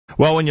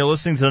Well, when you're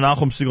listening to the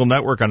Nachum Segal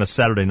Network on a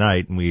Saturday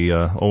night, and we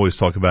always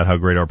talk about how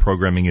great our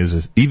programming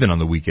is even on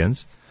the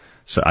weekends,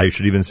 so I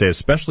should even say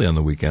especially on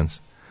the weekends,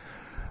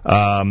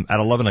 at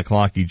 11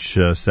 o'clock each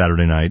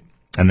Saturday night,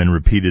 and then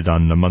repeated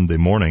on the Monday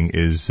morning,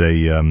 is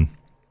a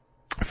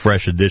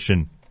fresh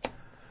edition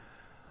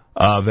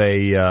of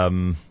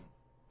a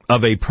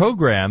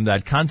program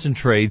that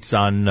concentrates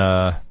on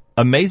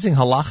amazing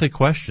halachic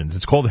questions.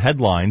 It's called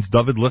Headlines.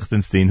 David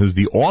Lichtenstein, who's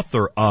the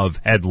author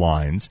of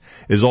Headlines,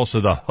 is also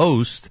the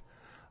host.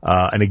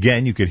 And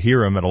again, you could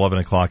hear him at 11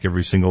 o'clock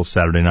every single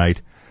Saturday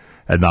night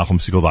at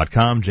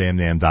NachumSegal.com,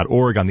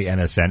 jmnam.org, on the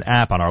NSN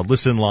app, on our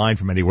listen line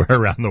from anywhere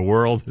around the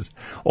world. There's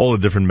all the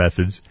different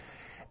methods.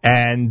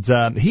 And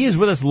he is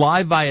with us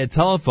live via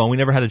telephone. We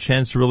never had a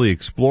chance to really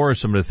explore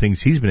some of the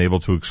things he's been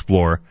able to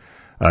explore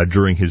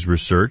during his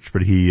research,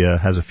 but he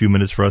has a few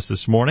minutes for us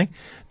this morning.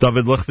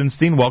 David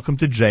Lichtenstein, welcome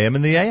to JM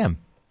in the AM.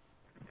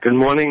 Good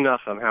morning,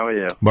 Nachum. How are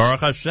you? Baruch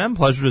Hashem,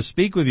 pleasure to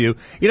speak with you.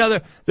 You know,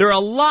 there are a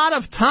lot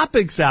of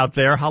topics out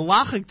there,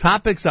 halachic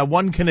topics that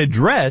one can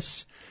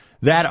address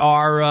that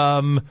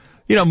are,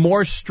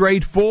 more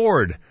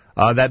straightforward,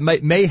 that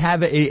may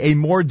have a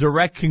more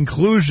direct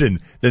conclusion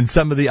than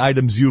some of the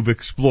items you've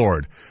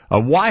explored.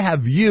 Why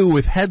have you,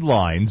 with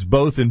Headlines,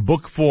 both in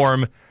book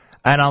form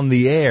and on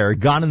the air,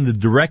 gone in the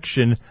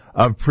direction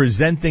of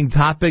presenting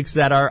topics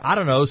that are, I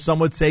don't know, some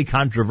would say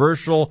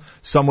controversial,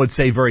 some would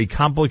say very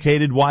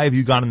complicated? Why have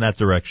you gone in that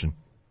direction?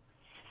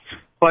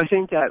 Well, I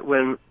think that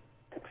when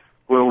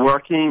we're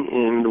working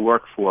in the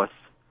workforce,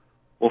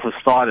 well, for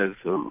starters,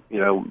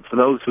 for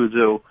those who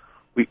do,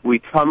 we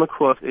come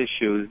across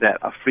issues that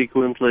are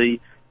frequently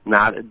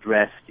not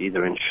addressed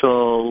either in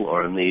shul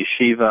or in the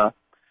yeshiva.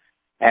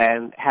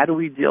 And how do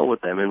we deal with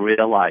them in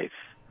real life?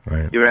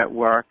 Right. You're at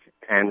work,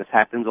 and this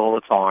happens all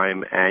the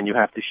time, and you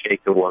have to shake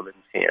a woman's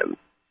hand.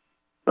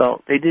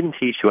 Well, they didn't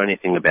teach you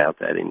anything about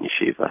that in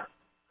yeshiva.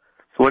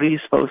 So what are you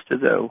supposed to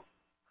do?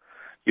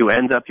 You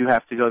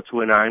have to go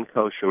to a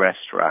non-kosher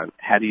restaurant.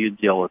 How do you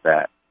deal with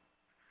that?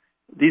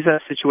 These are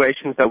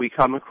situations that we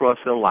come across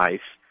in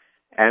life,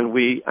 and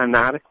we are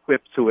not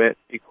equipped to it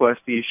because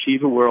the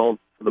yeshiva world,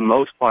 for the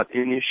most part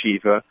in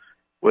yeshiva,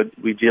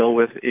 we deal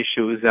with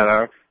issues that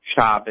are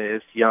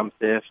Shabbos, Yom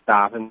Tif,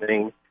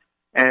 davening,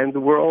 and the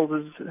world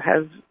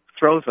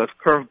throws us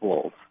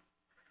curveballs.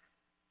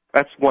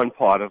 That's one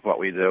part of what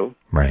we do.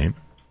 Right.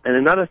 And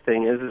another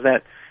thing is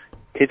that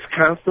it's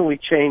constantly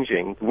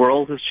changing. The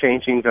world is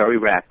changing very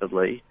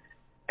rapidly,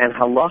 and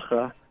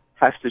halacha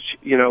has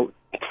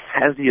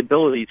the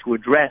ability to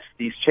address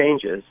these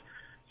changes.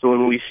 So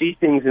when we see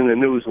things in the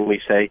news and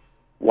we say,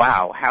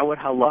 wow, how would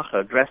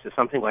halacha address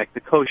something like the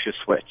kosher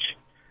switch?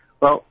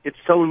 Well, it's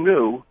so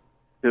new,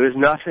 there is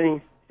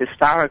nothing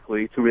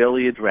historically to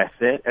really address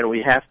it, and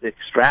we have to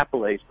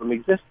extrapolate from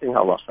existing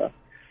halacha.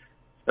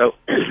 So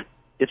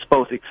it's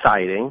both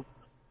exciting,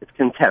 it's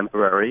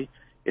contemporary,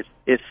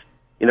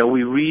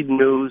 we read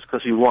news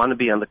because we want to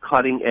be on the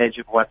cutting edge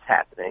of what's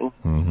happening,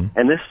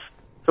 and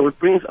so it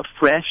brings a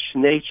fresh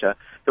nature.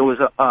 There was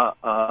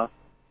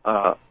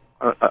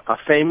a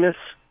famous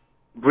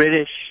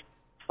British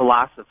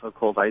philosopher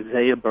called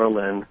Isaiah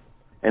Berlin,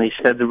 and he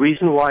said the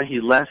reason why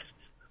he left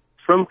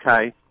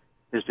Frumkeit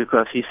is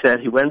because he said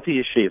he went to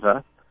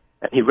yeshiva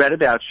and he read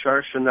about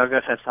Shor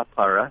Shenoga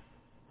Chesapara,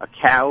 a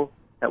cow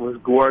that was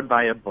gored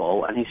by a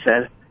bull, and he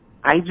said,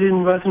 I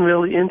wasn't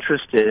really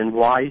interested in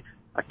why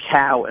a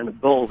cow and a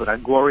bull that are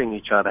goring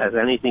each other has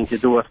anything to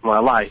do with my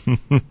life,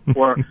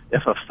 or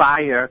if a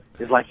fire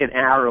is like an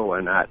arrow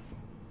or not.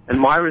 And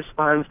my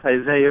response to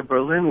Isaiah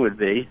Berlin would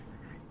be,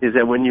 is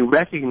that when you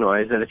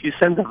recognize that if you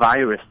send a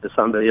virus to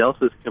somebody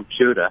else's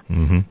computer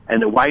and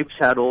it wipes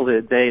out all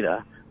their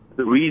data,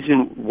 the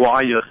reason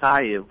why you're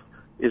chayiv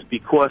is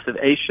because of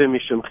Eshem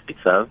Mishum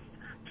Chitzav,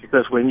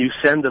 because when you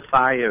send a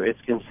fire,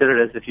 it's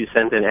considered as if you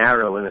sent an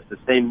arrow, and it's the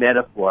same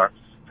metaphor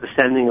for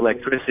sending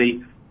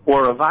electricity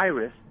or a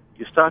virus.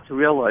 You start to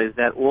realize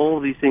that all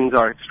of these things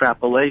are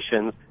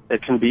extrapolations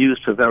that can be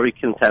used for very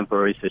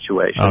contemporary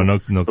situations. Oh, no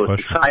so question.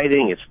 It's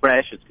exciting, it's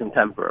fresh, it's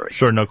contemporary.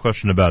 Sure, no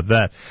question about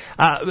that.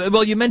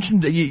 Well, you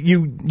mentioned,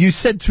 you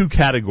said two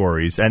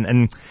categories,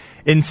 and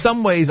in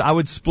some ways I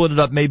would split it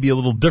up maybe a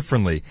little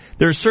differently.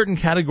 There are certain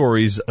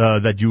categories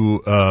that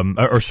you,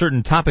 or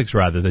certain topics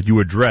rather, that you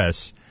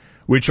address,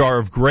 which are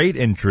of great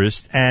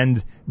interest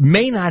and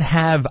may not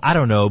have,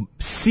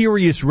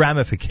 serious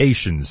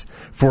ramifications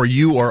for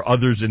you or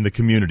others in the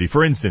community.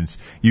 For instance,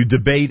 you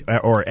debate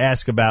or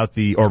ask about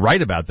or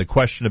write about the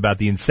question about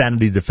the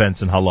insanity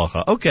defense in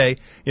halacha. Okay,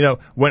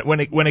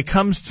 when it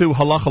comes to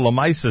halacha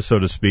lamaisa, so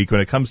to speak, when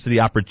it comes to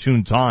the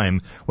opportune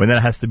time when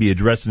that has to be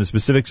addressed in a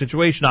specific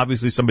situation,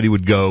 obviously somebody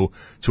would go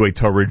to a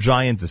Torah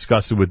giant,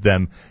 discuss it with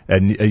them,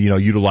 and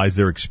utilize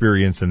their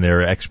experience and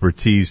their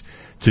expertise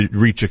to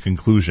reach a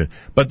conclusion.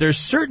 But there's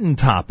certain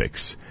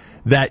topics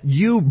that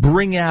you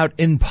bring out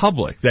in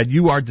public, that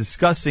you are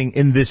discussing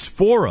in this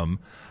forum,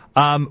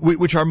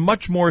 which are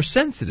much more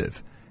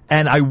sensitive.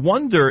 And I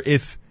wonder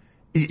if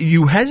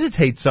you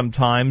hesitate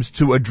sometimes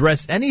to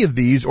address any of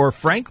these, or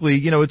frankly,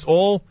 it's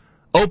all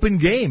open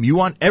game. You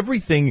want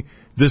everything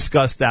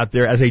discussed out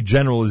there as a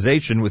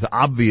generalization with the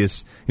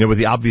obvious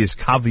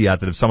caveat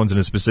that if someone's in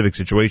a specific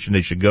situation,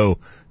 they should go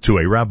to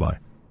a rabbi.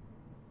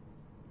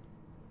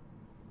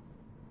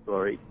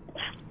 Sorry.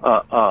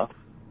 A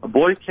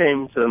boy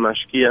came to the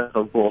Mashgiach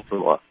of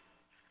Baltimore,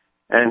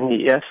 and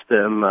he asked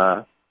him,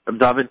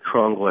 David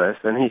Kronglis,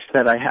 and he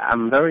said,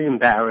 I'm very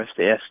embarrassed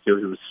to ask you.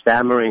 He was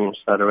stammering and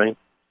stuttering,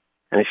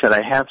 and he said,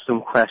 I have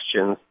some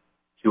questions.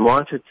 He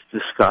wanted to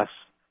discuss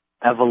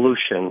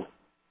evolution,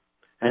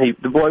 and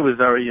the boy was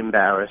very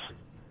embarrassed.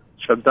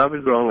 So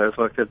David Kronglis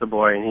looked at the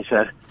boy, and he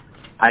said,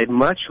 I'd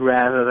much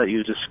rather that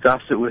you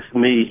discuss it with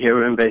me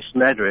here in Beis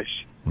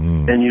Medrash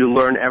than you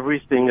learn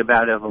everything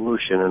about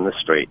evolution in the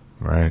street.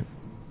 Right.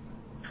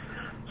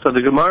 So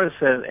the Gemara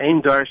says,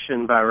 Ein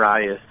darshan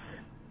barayas,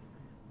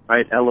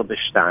 right, ela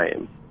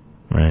b'shtayim.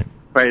 Right.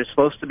 Right, it's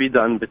supposed to be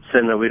done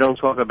b'tzina. We don't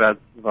talk about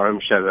Dvarim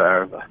Sheva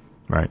Arva.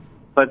 Right.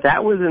 But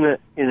that was in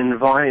an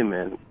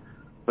environment,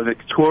 a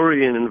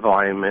Victorian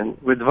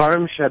environment, where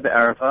Dvarim Sheva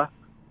Arva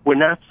were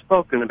not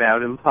spoken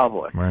about in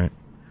public. Right.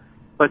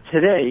 But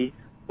today,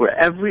 where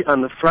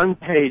on the front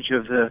page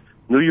of the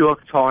New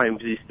York Times,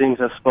 these things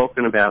are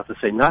spoken about, to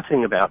say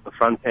nothing about the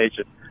front page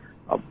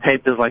of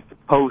papers like the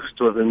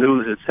Post or the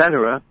News,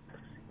 etc.,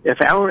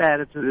 if our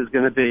attitude is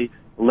going to be,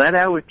 let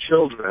our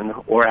children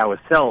or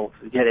ourselves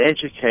get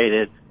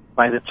educated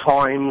by the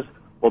Times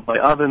or by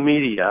other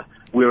media,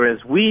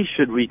 whereas we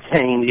should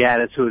retain the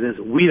attitude as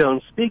we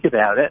don't speak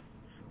about it.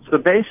 So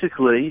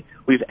basically,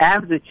 we've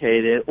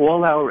abdicated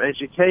all our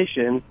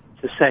education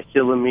to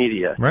secular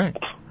media. Right.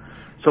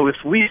 So if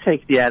we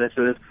take the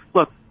attitude as,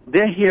 look,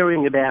 they're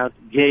hearing about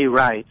gay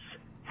rights,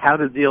 how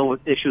to deal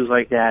with issues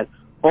like that,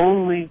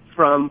 only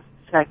from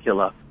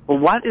secular. Well,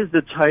 what is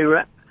the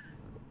Torah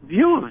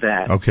view of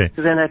that? Okay.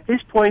 So then at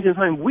this point in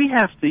time, we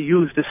have to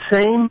use the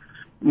same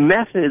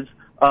methods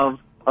of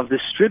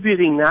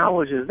distributing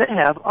knowledge as they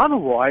have.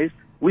 Otherwise,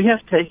 we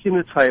have taken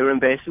the Torah and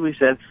basically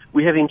said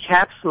we have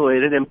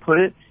encapsulated and put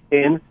it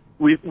in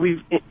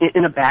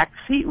in a back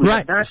seat. We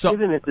have not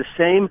given it the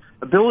same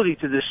ability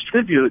to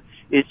distribute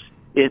its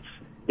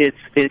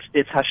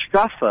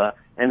hashkafa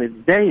and its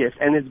deis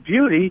and its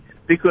beauty,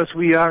 because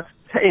we are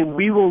saying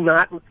we will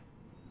not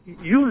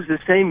use the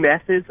same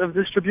methods of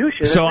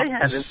distribution as they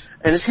haven't,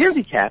 and it's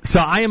handicapped. So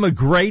I am a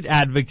great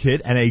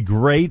advocate and a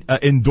great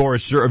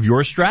endorser of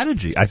your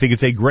strategy. I think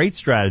it's a great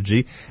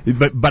strategy,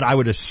 but I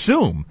would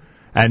assume,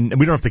 and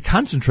we don't have to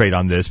concentrate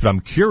on this, but I'm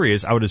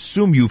curious, I would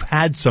assume you've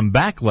had some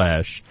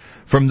backlash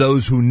from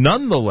those who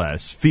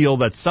nonetheless feel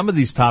that some of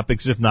these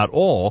topics, if not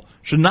all,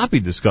 should not be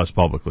discussed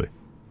publicly.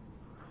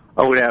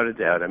 Oh, without a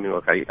doubt. I mean,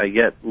 look, I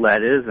get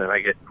letters and I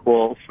get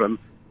calls from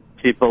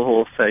people who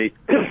will say,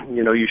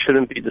 you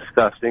shouldn't be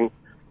discussing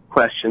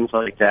questions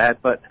like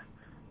that. But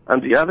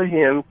on the other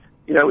hand,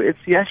 it's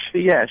yesh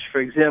v'yesh. For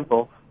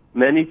example,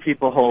 many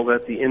people hold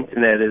that the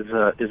internet is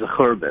a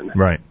churban.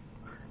 Right.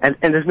 And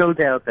there's no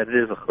doubt that it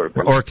is a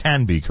churban. Or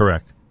can be,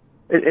 correct.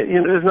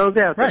 There's no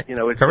doubt that,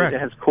 correct.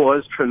 It has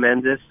caused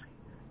tremendous.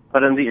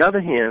 But on the other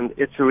hand,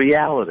 it's a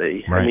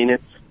reality. Right. I mean,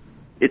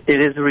 it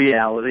is a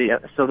reality.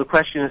 So the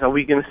question is, are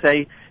we going to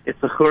say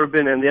it's a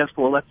churban and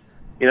therefore let's,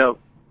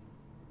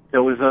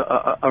 there was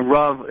a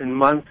Rav in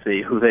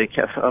Monsey who they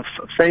kept, a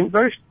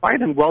very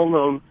quite and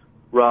well-known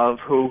Rav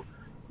who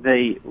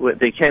they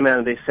came out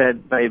and they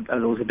said, there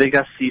was a big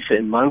asifa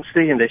in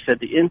Monsey, and they said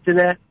the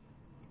internet,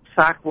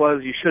 sock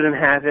was, you shouldn't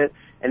have it,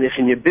 and if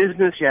in your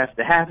business you have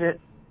to have it,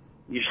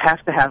 you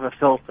have to have a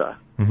filter.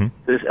 Mm-hmm.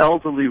 This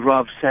elderly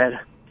Rav said,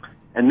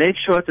 and make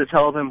sure to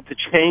tell them to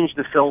change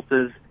the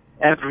filters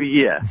every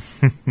year.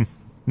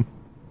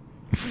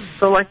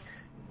 So,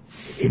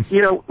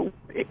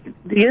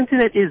 the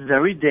internet is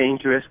very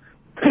dangerous,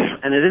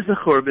 and it is a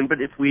churban,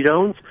 but if we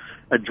don't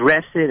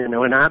address it and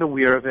we're not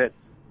aware of it,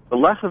 the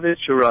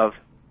Lechovitz Rav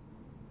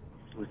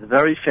was a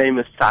very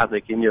famous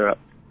tzaddik in Europe,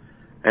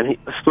 and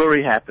a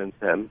story happened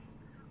to him.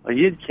 A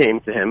Yid came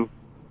to him,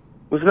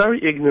 was a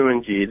very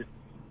ignorant Yid,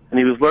 and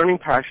he was learning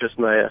Parshas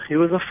Noach. He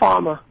was a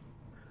farmer,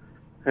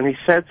 and he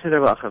said to the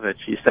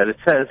Lechovitz, it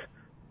says,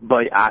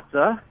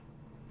 Boyata,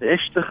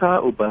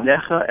 Ishtacha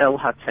ubanecha el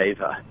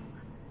hateva.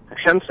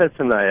 Hashem said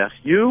to Noach,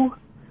 you,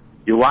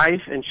 your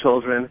wife and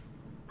children,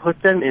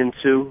 put them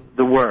into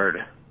the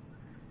word.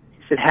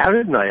 He said, how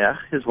did Noach,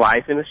 his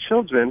wife and his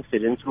children,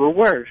 fit into a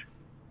word?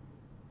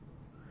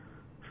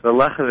 So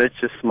Lechovitz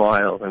just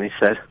smiled and he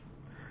said,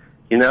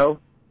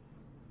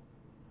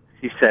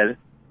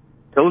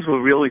 those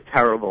were really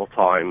terrible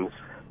times.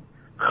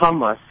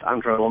 Chamas,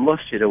 Andrei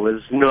Lamushi, there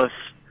was Nus,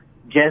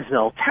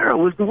 Gezel, terror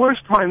was the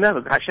worst time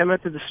ever. Hashem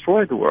had to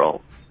destroy the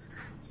world.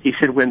 He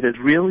said, when there's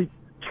really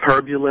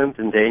turbulent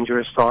and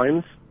dangerous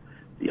times,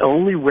 the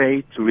only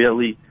way to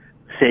really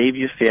save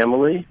your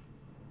family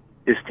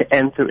is to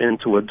enter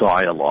into a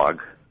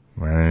dialogue.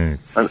 Right.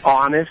 An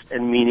honest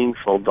and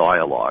meaningful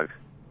dialogue.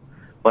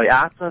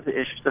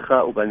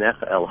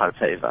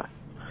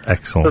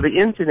 Excellent. So the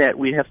internet,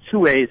 we have two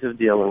ways of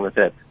dealing with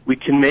it. We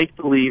can make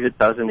believe it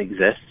doesn't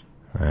exist.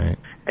 Right.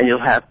 And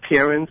you'll have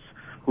parents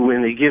who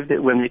when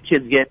the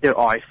kids get their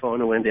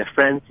iPhone or when their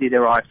friends see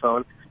their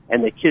iPhone,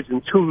 and the kids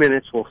in 2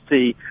 minutes will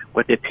see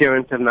what their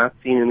parents have not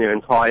seen in their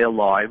entire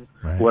lives,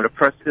 what a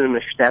person in a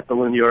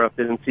shtetl in Europe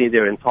didn't see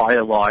their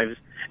entire lives,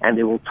 and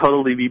they will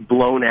totally be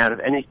blown out of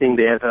anything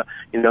they ever,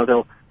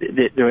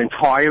 their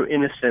entire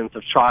innocence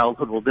of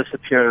childhood will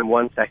disappear in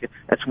 1 second.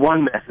 That's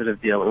one method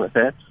of dealing with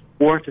it.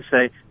 Or to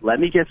say, let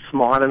me get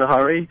smart in a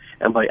hurry,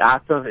 and by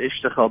Atav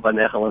Ishtachel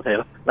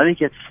Banechel, let me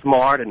get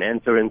smart and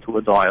enter into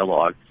a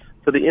dialogue.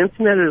 So the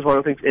internet is one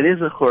of the things, it is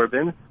a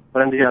churban,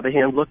 but on the other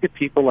hand, look at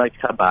people like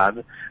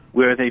Chabad,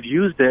 where they've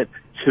used it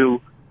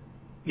to,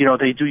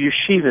 they do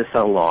yeshivas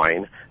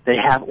online. They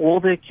have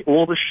all the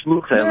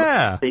shluchim.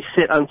 Yeah. They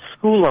sit on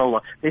school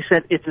online. They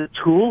said it's a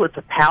tool. It's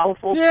a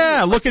powerful tool.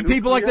 Yeah, look at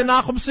people like the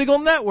Nachum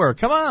Segal Network.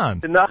 Come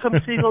on. The Nachum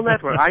Segal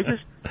Network.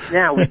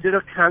 We did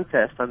a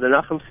contest on the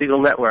Nachum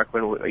Segal Network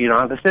when,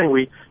 on the thing,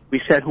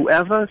 we said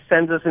whoever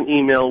sends us an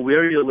email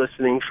where you're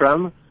listening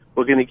from,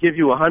 we're going to give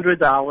you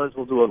 $100.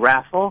 We'll do a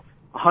raffle,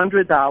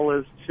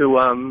 $100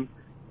 to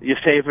your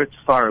favorite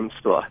farm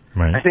store.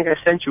 Right. I think I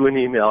sent you an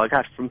email. I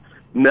got from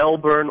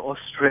Melbourne,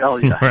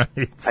 Australia.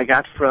 Right. I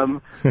got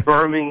from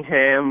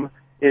Birmingham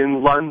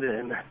in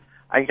London.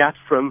 I got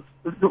from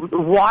the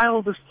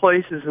wildest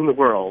places in the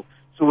world.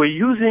 So we're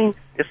using,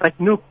 it's like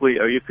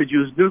nuclear. You could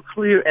use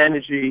nuclear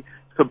energy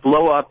to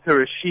blow up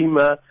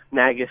Hiroshima,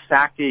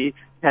 Nagasaki,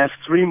 have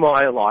 3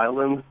 Mile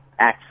Island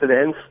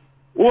accidents,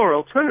 or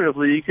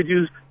alternatively, you could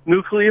use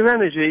nuclear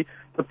energy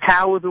to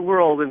power the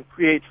world and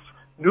create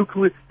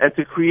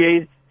to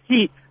create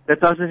heat that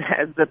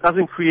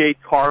doesn't create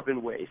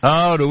carbon waste.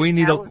 Oh, we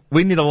need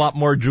a lot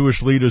more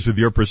Jewish leaders with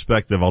your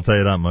perspective. I'll tell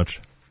you that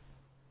much.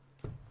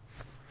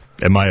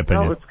 In my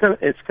opinion. Well,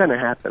 it's gonna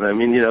happen. I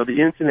mean,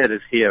 the internet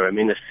is here. I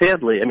mean,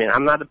 sadly,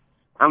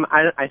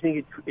 I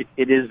think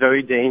it is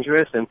very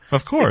dangerous, and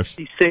of course,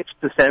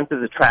 66%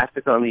 of the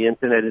traffic on the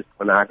internet is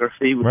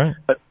pornography. Right.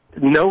 But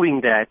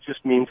knowing that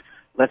just means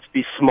let's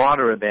be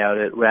smarter about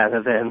it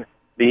rather than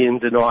be in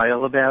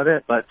denial about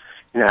it. But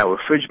our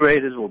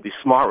refrigerators will be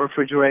smart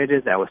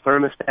refrigerators. Our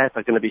thermostats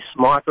are going to be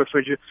smart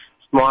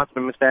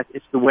thermostats.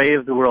 It's the way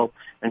of the world.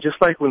 And just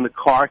like when the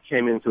car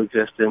came into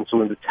existence,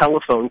 when the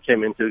telephone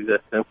came into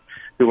existence,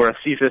 there were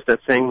asifas that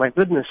saying, my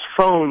goodness,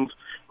 phones,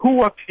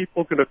 who are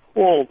people going to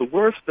call? The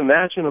worst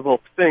imaginable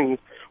things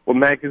when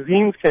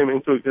magazines came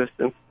into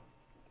existence.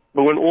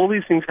 But when all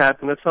these things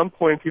happened, at some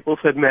point people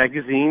said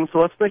magazines, so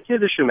let's make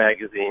Yiddish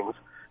magazines.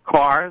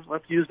 Cars,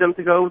 let's use them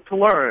to go to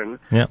learn.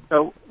 Yep.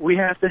 So we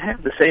have to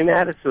have the same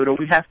attitude, and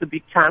we have to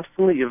be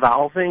constantly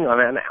evolving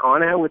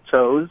on our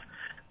toes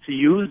to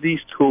use these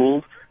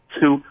tools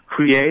to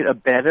create a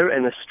better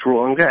and a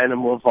stronger and a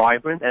more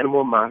vibrant and a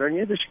more modern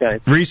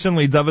Yiddishkeit.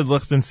 Recently, David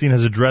Lichtenstein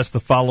has addressed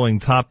the following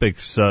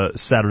topics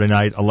Saturday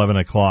night, 11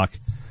 o'clock,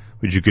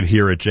 which you could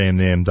hear at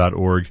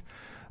jmnam.org.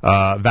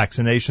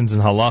 Vaccinations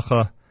and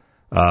halacha,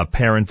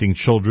 parenting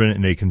children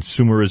in a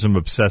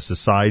consumerism-obsessed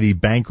society,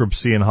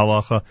 bankruptcy and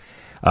halacha.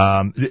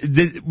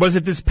 Was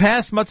it this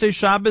past Motzei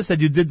Shabbos that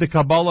you did the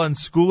Kabbalah and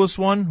Schoolis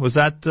one? Was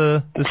that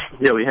this?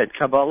 Yeah, we had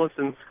Kabbalah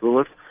and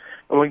Schoolis,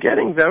 and we're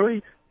getting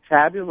very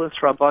fabulous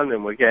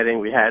Rabbanim.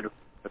 We had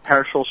the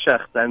Pershal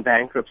Shechta and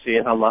bankruptcy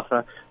and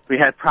halacha. We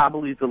had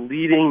probably the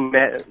leading,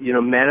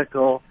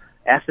 medical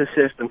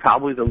ethicist and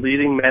probably the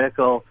leading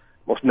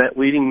most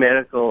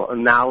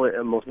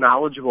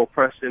knowledgeable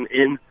person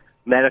in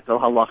medical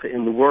halacha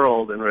in the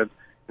world, and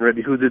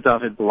Rabbi Huda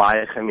David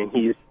Blayach. I mean,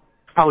 he's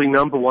probably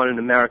number one in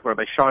America.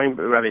 Rabbi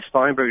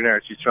Steinberg in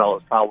Eretz Yisrael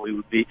probably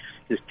would be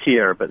his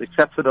peer, but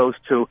except for those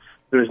two,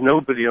 there is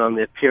nobody on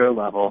their peer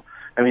level.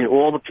 I mean,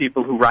 all the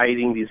people who are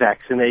writing these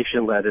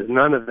vaccination letters,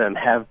 none of them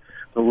have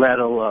the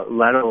level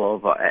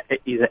of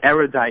either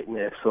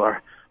eruditeness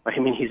or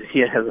he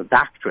has a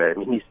doctorate.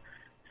 I mean,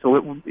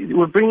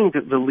 we're bringing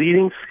the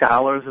leading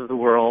scholars of the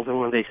world, and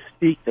when they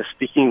speak, they're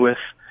speaking with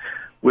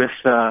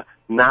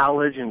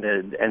knowledge and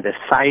they're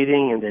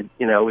citing, and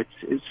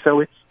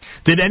it's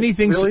Did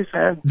anything really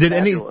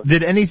fabulous.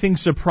 Did anything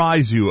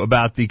surprise you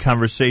about the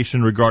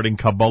conversation regarding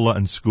Kabbalah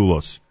and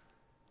Schoolis?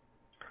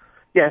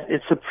 Yes,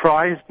 it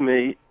surprised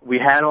me. We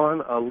had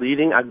on a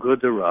leading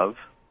Aguda Rav,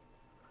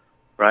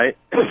 right?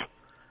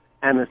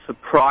 And it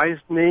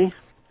surprised me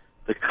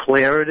the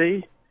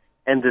clarity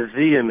and the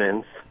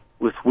vehemence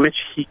with which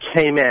he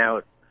came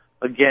out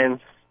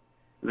against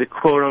the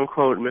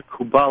quote-unquote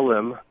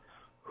Mekubalim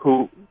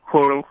who,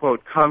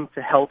 quote-unquote, come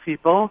to help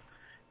people,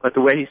 but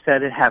the way he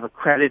said it, have a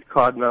credit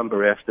card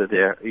number after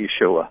their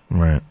Yeshua.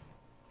 Right.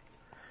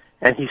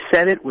 And he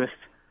said it with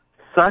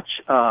such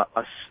a,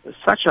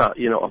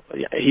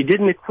 he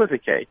didn't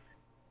equivocate.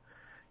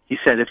 He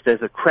said if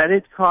there's a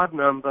credit card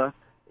number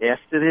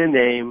after their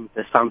name,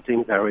 there's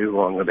something very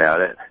wrong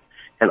about it.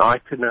 And I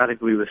could not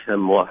agree with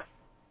him more.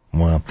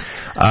 Wow.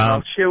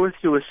 I'll share with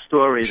you a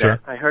story Sure.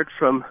 that I heard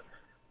from,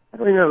 I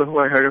don't know who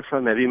I heard it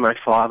from, maybe my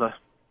father.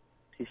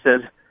 He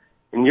said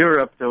in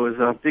Europe there was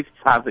a big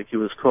tzaddik, he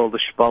was called the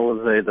Shpala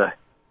Zayda.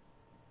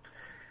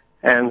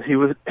 And he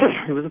was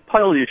a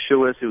Pile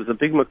Yeshuas, he was a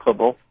big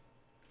makubal.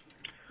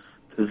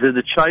 The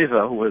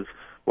Zidachayva, who was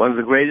one of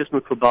the greatest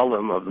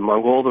Mekubalim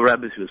among all the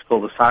Rebbes, who was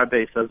called the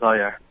Sarbei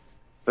Sazayar,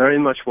 very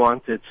much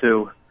wanted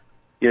to,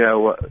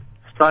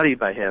 study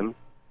by him,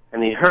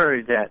 and he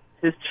heard that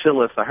his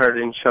tefillos are heard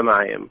in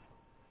Shamayim.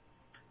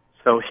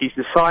 So he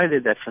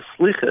decided that for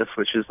Slichus,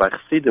 which is like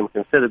Chassidim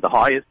considered the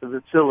highest of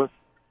the tefillos,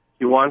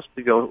 he wants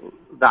to go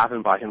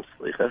daven by him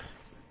Slichus.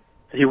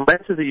 So he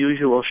went to the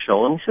usual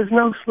shul, and he says,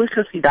 no,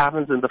 Slichus, he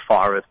davens in the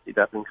forest, he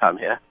doesn't come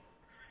here.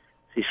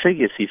 So he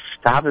figures he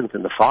davens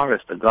in the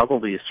forest, a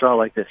Gadol Yisrael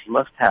like this, he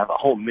must have a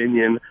whole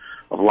minyan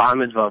of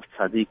Lamed Vav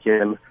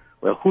Tzadikim,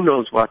 well, who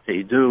knows what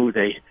they do.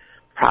 They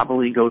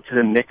probably go to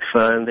the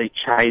mikveh, and they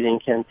chant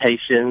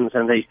incantations,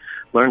 and they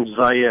learn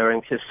Zayar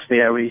and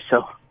Kisferi,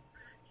 so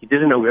he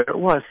didn't know where it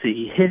was, so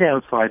he hid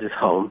outside his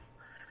home.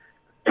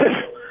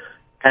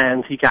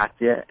 And he got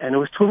there, and it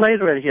was too late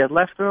already. He had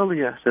left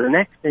earlier, so the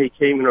next day he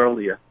came in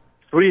earlier,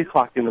 3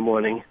 o'clock in the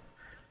morning.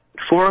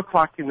 At 4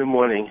 o'clock in the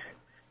morning,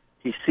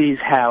 he sees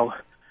how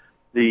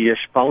the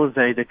Shpola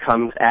Zayda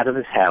comes out of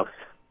his house,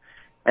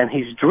 and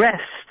he's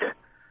dressed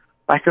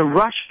like a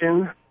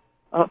Russian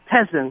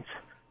peasant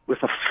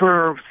with a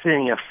fur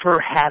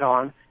hat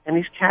on, and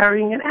he's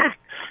carrying an axe.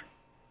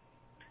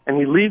 And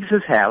he leaves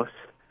his house,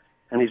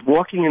 and he's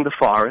walking in the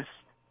forest,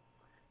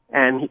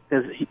 and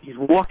he's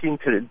walking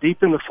to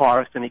deep in the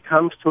forest, and he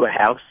comes to a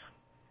house,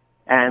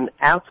 and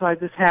outside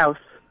this house,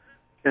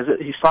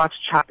 he starts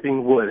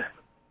chopping wood.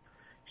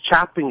 He's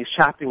chopping, at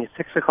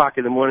 6 o'clock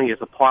in the morning,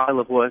 there's a pile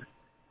of wood,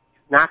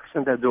 knocks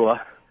on the door,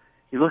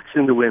 he looks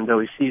in the window,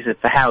 he sees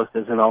it's a house,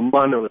 there's an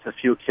almana with a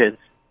few kids,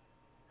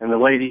 and the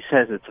lady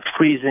says it's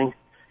freezing.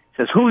 He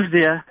says, who's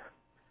there?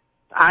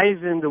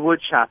 Ivan, the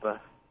wood chopper.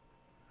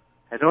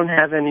 I don't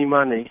have any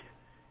money.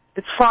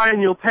 It's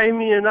fine, you'll pay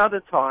me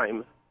another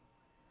time.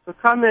 So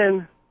come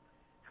in,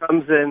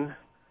 comes in,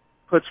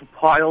 puts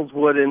piles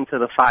wood into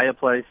the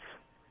fireplace.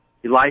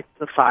 He lights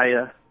the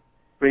fire,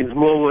 brings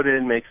more wood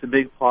in, makes a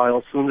big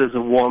pile. Soon there's a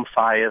warm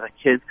fire. The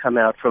kids come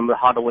out from the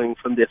huddling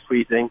from their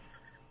freezing,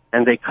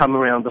 and they come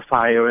around the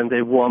fire and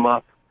they warm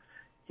up.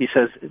 He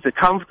says, is it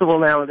comfortable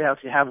now in the house?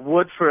 You have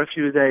wood for a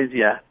few days?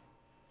 Yeah.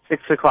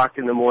 6 o'clock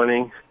in the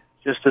morning,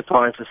 just the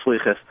time for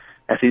Slichus.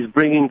 As he's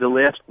bringing the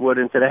last wood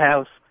into the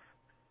house,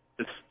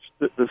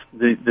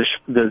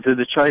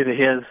 the Choiva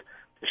hears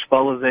the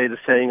Shpola Zayda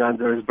saying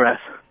under his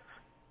breath,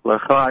 this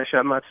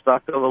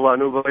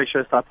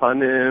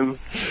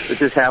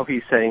is how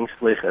he's saying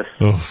Slichus.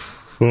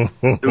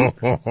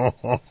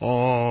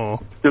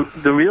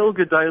 The real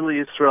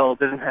Gedolei Yisrael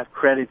didn't have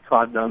credit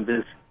card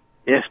numbers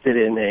after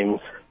their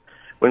names.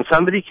 When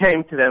somebody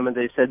came to them and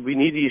they said, we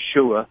need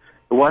Yeshua,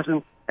 it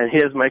wasn't, and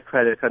here's my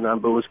credit card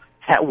number, it was,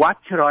 what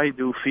can I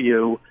do for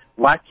you?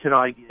 What can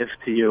I give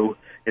to you?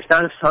 It's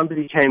not if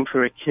somebody came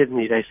for a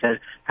kidney, they said,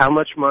 how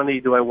much money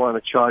do I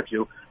want to charge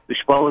you? The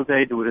Shpola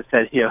Zayda would have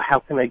said, here, how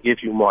can I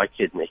give you my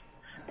kidney?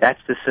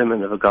 That's the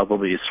simon of a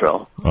Gedolei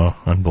Yisrael. Oh,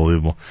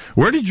 unbelievable.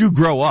 Where did you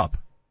grow up?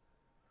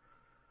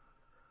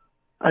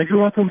 I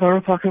grew up in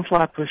Borough Park and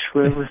Flatbush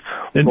with all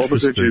the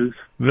good Jews.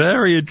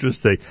 Very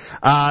interesting.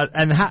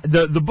 And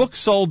the book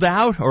sold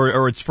out,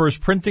 or its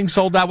first printing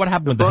sold out? What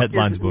happened with the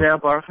Headlines book? Now,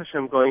 Baruch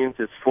Hashem, going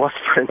into its fourth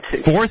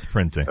printing. Fourth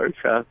printing? Very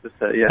proud to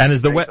say, yeah. And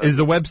is the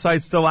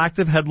website still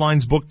active,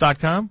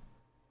 headlinesbook.com?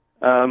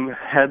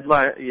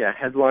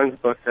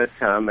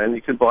 Headlinesbook.com, and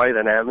you can buy it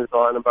on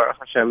Amazon and Baruch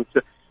Hashem.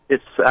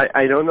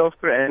 I don't know if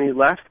there are any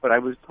left, but I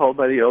was told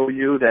by the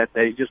OU that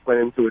they just went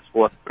into its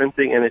fourth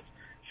printing, and it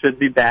should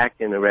be back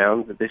in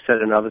around, they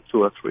said, another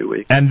 2 or 3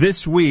 weeks. And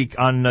this week,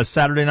 on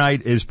Saturday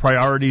night, is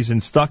Priorities in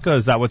Stucca?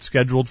 Is that what's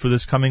scheduled for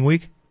this coming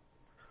week?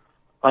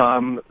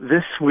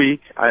 This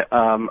week,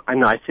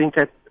 I think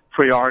that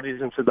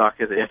Priorities in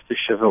Tzedakah is after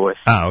Shavuos.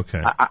 Ah,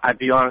 okay. I'd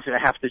be honest, I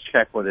have to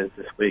check what it is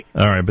this week.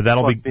 All right, but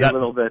that'll be a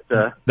little bit.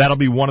 That'll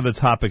be one of the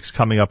topics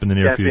coming up in the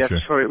near future.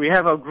 Yes, sure. We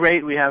have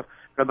Rabbi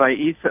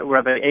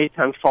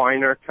Eitan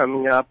Feiner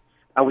coming up.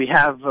 We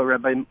have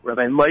Rabbi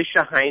Moshe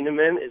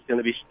Heinemann is going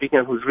to be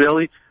speaking, who's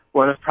really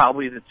one of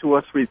probably the 2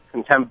 or 3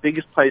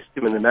 biggest places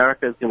in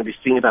America, is going to be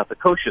speaking about the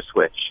kosher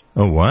switch.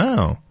 Oh,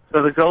 wow.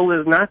 So the goal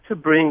is not to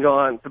bring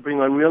on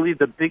really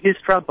the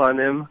biggest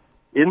Rabbanim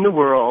in the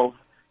world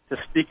to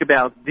speak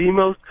about the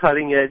most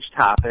cutting-edge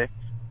topics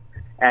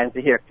and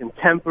to hear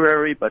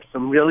contemporary, but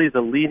from really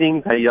the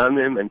leading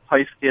Dayanim and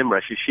Paiskim,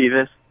 Rosh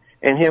Yeshivas,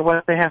 and hear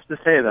what they have to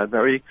say about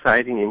very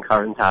exciting and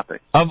current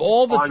topics. Of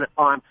all the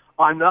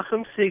on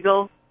Nachum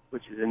Segal,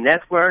 which is a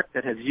network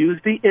that has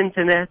used the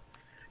internet,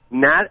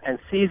 and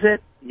sees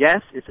it.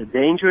 Yes, it's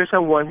dangerous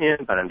on one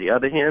hand, but on the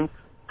other hand,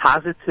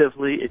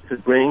 positively, it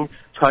could bring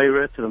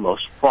Torah to the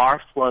most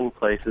far-flung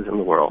places in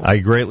the world. I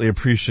greatly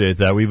appreciate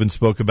that. We even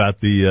spoke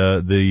about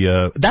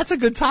that's a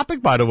good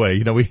topic, by the way.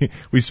 You know,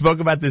 we spoke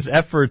about this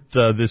effort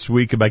this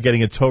week about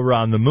getting a Torah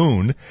on the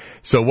moon.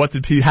 So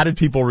how did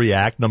people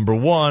react? Number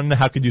one,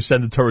 how could you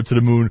send the Torah to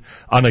the moon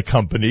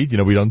unaccompanied? You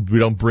know, we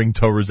don't bring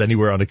Torahs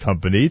anywhere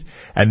unaccompanied.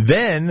 And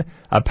then,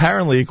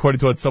 apparently, according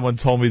to what someone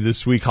told me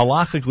this week,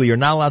 halachically, you're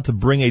not allowed to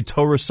bring a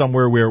Torah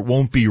somewhere where it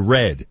won't be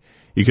read.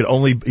 You can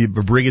only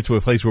bring it to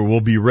a place where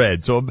we'll be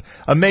read. So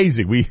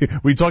amazing.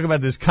 We talk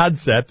about this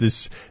concept,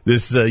 this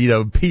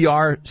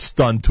PR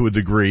stunt to a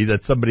degree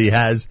that somebody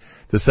has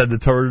to send the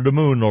Torah to the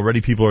moon. And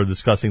already people are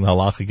discussing the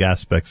halachic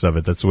aspects of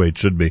it. That's the way it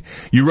should be.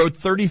 You wrote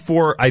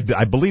 34, I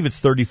believe it's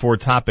 34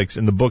 topics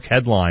in the book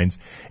Headlines.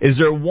 Is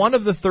there one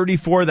of the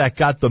 34 that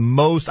got the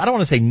most, I don't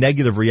want to say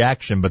negative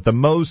reaction, but the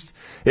most,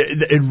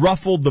 it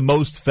ruffled the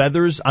most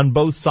feathers on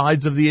both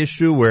sides of the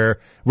issue where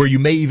you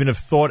may even have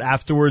thought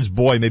afterwards,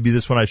 boy, maybe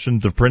this one I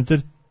shouldn't have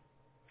printed?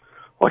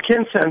 Well, I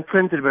can't say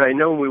unprinted, but I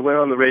know when we went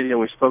on the radio and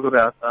we spoke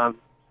about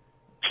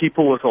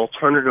people with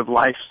alternative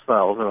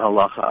lifestyles in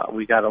halacha,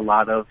 we got a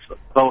lot of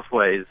both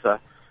ways,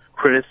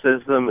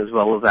 criticism as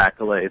well as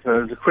accolades.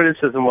 And the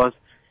criticism was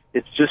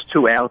it's just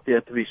too out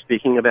there to be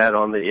speaking about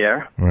on the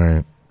air.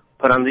 Right.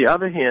 But on the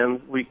other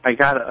hand, I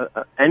got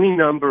any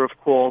number of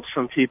calls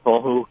from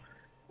people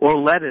or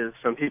letters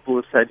from people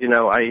who said,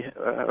 I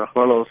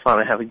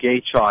have a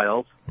gay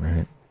child.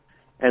 Right.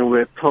 And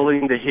we're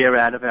pulling the hair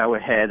out of our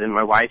head, and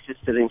my wife is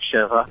sitting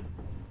shiva.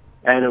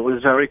 And it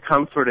was very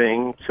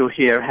comforting to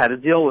hear how to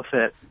deal with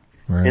it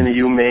in a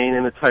humane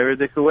and a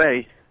Torah-dic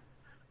way.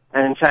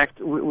 And in fact,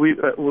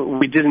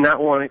 we did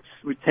not want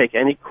to take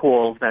any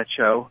calls that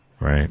show,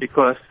 right?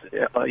 Because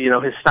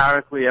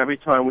historically, every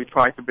time we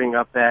tried to bring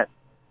up that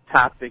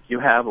topic, you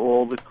have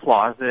all the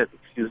closet,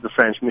 excuse the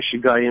French,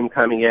 Michigayim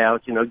coming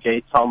out,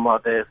 gay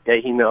Talmudists,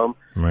 gay Hinnom.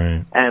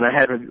 Right. And I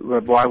had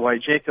Rabbi Y.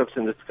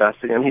 Jacobson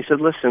discussing, and he said,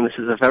 "Listen, this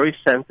is a very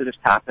sensitive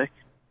topic."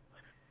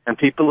 And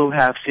people who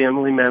have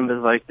family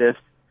members like this,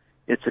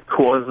 it's a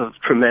cause of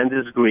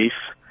tremendous grief.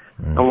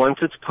 And once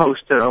it's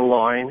posted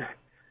online,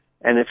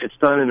 and if it's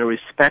done in a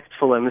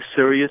respectful and a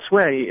serious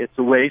way, it's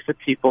a way for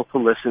people to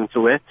listen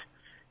to it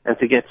and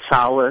to get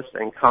solace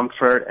and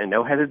comfort and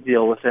know how to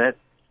deal with it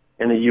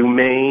in a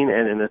humane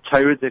and in a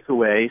Torah-dic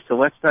way. So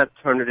let's not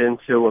turn it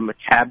into a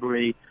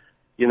macabre,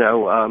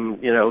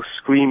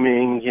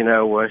 screaming,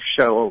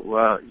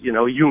 show,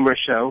 humor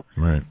show.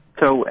 Right.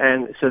 So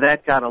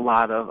that got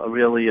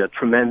a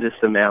tremendous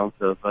amount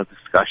of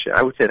discussion.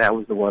 I would say that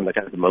was the one that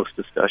got the most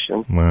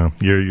discussion. Well,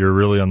 you're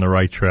really on the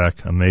right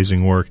track.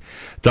 Amazing work.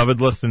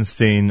 David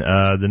Lichtenstein,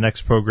 the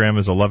next program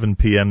is 11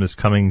 p.m. this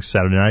coming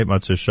Saturday night,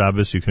 Motzei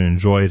Shabbos. You can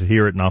enjoy it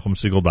here at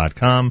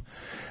NachumSegal.com,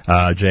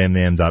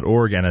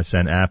 jmnam.org,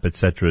 NSN app,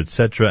 etc.,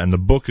 etc. And the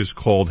book is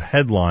called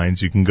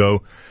Headlines. You can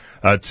go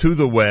to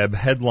the web,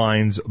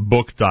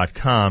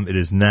 headlinesbook.com. It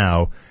is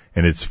now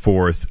in its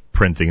fourth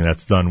printing, and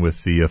that's done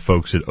with the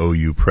folks at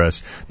OU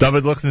Press.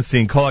 David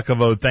Lichtenstein, Kol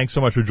HaKavod, thanks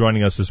so much for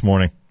joining us this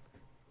morning.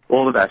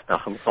 All the best,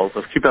 Nachum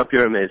Koltov. Keep up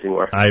your amazing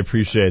work. I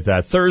appreciate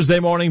that.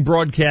 Thursday morning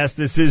broadcast.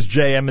 This is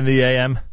JM in the AM.